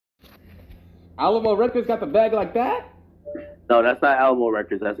Alamo Records got the bag like that? No, that's not Alamo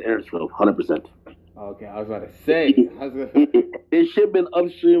Records. That's Interscope, 100%. Okay, I was about to say. It should have been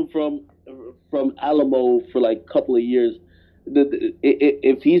upstream from Alamo for like a couple of years.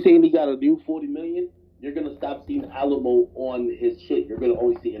 If he's saying he got a new 40 million, you're gonna stop seeing Alamo on his shit. You're gonna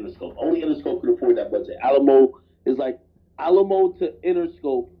only see Interscope. Only Interscope can afford that budget. Alamo to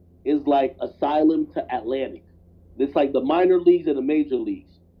Interscope is like Asylum to Atlantic. It's like the minor leagues and the major leagues.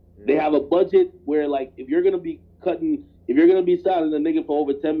 They have a budget where, like, if you're gonna be signing a nigga for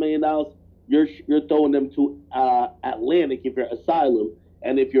over $10 million, you're throwing them to Atlantic if you're Asylum,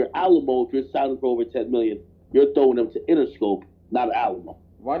 and if you're Alamo, if you're signing for over $10 million, you're throwing them to Interscope, not Alamo.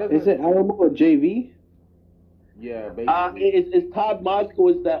 Why does it Alamo or JV? Yeah, basically. It's Todd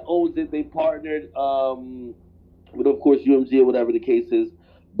Moskowitz that owns it. They partnered with, of course, UMG or whatever the case is,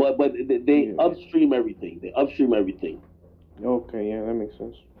 but they upstream everything. Okay, yeah, that makes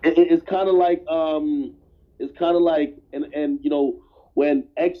sense. It's kind of like and you know, when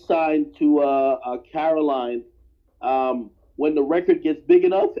X signed to Caroline, when the record gets big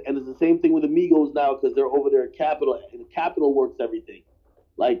enough, and it's the same thing with the Migos now because they're over there at Capitol, and Capitol works everything.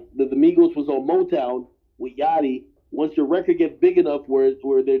 Like the Migos was on Motown with Yachty. Once your record gets big enough where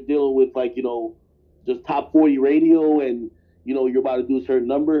they're dealing with, like, you know, just top 40 radio, and you know you're about to do a certain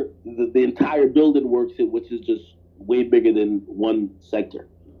number, the entire building works it, which is just way bigger than one sector.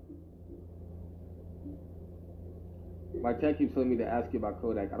 My tech keeps telling me to ask you about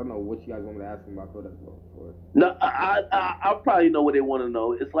Kodak. I don't know what you guys want me to ask him about Kodak for. No, I probably know what they want to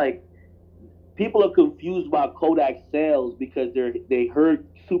know. It's like people are confused about Kodak sales because they heard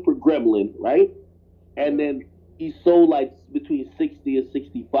Super Gremlin, right? And then he sold like between 60 and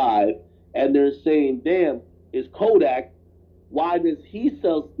 65, and they're saying, "Damn, it's Kodak. Why does he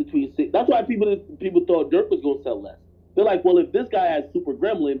sell between 60?" That's why people thought Dirk was gonna sell less. They're like, well, if this guy has Super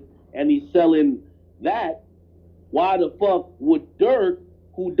Gremlin and he's selling that, why the fuck would Dirk,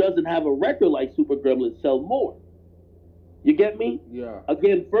 who doesn't have a record like Super Gremlin, sell more? You get me? Yeah.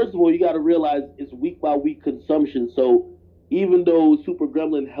 Again, first of all, you got to realize it's week by week consumption. So even though Super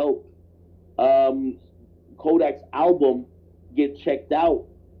Gremlin helped Kodak's album get checked out,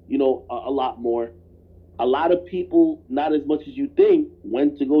 you know, a lot more, a lot of people, not as much as you think,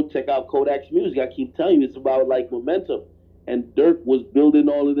 went to go check out Kodak's music. I keep telling you, it's about like momentum. And Dirk was building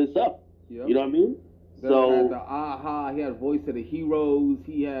all of this up. Yep. You know what I mean? So had the Aha, he had Voice of the Heroes,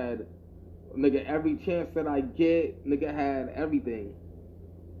 he had nigga Every Chance That I Get, nigga had everything.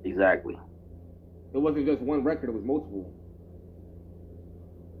 Exactly. It wasn't just one record, it was multiple.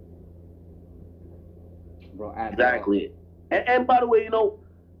 Bro, exactly. And by the way, you know,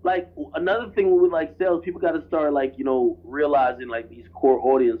 like another thing with like sales, people got to start like, you know, realizing like these core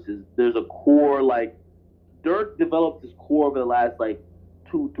audiences. There's a core, like Dirk developed this core over the last like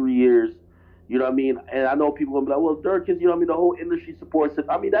 2-3 years. You know what I mean? And I know people gonna be like, well, Dirk is, you know what I mean, the whole industry supports it.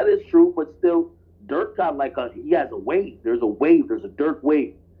 I mean, that is true, but still, Dirk got like he has a wave. There's a wave. There's a Dirk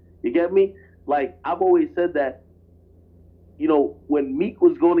wave. You get me? Like, I've always said that, you know, when Meek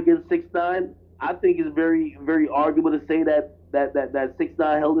was going against 6ix9ine, I think it's very, very arguable to say that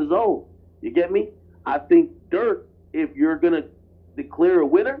 6ix9ine held his own. You get me? I think Dirk, if you're gonna declare a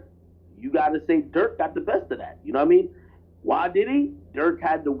winner, you got to say Dirk got the best of that. You know what I mean? Why did he? Dirk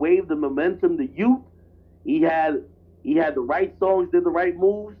had the wave, the momentum, the youth. He had the right songs, did the right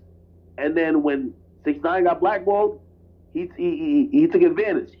moves, and then when 6ix9ine got blackballed, he took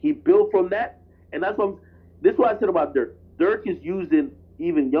advantage. He built from that, and this is what I said about Dirk. Dirk is using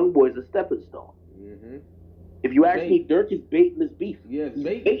even YoungBoy as a stepping stone. Mm-hmm. If you ask me, Dirk is baiting this beef. Yeah, he's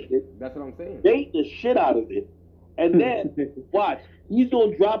baiting it. That's what I'm saying. Bait the shit out of it, and then watch. He's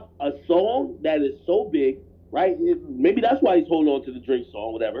gonna drop a song that is so big. Right? Maybe that's why he's holding on to the Drake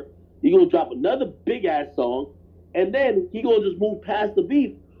song, whatever. He's going to drop another big-ass song, and then he's going to just move past the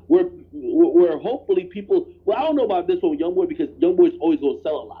beef where hopefully people... Well, I don't know about this one with YoungBoy because YoungBoy's always going to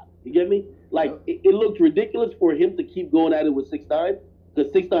sell a lot. You get me? Like, it looks ridiculous for him to keep going at it with 6ix9ine because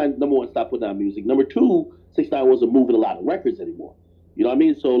 6ix9ine, number one, stopped putting out music. Number two, 6ix9ine wasn't moving a lot of records anymore. You know what I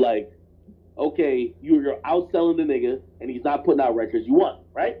mean? So, like, okay, you're outselling the nigga, and he's not putting out records. You won,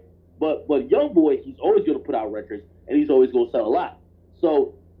 right? But YoungBoy, he's always going to put out records, and he's always going to sell a lot.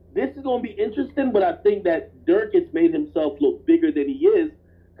 So this is going to be interesting, but I think that Dirk has made himself look bigger than he is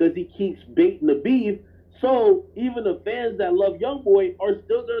because he keeps baiting the beef. So even the fans that love YoungBoy are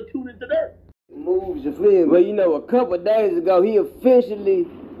still going to tune into Dirk. Moves, you feel me? But you know, a couple of days ago, he officially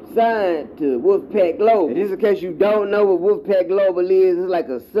signed to Wolfpack Global. And just in case you don't know what Wolfpack Global is, it's like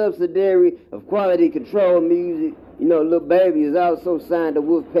a subsidiary of Quality Control Music. You know, Lil Baby is also signed to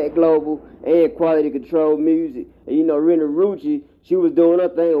Wolfpack Global and Quality Control Music. And you know, Rena Rucci, she was doing her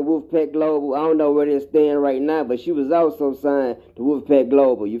thing with Wolfpack Global. I don't know where they stand right now, but she was also signed to Wolfpack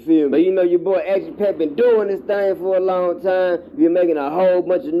Global. You feel me? But you know, your boy Action Pack been doing this thing for a long time. Been making a whole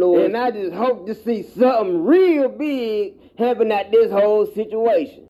bunch of noise. And I just hope to see something real big happen at this whole situation.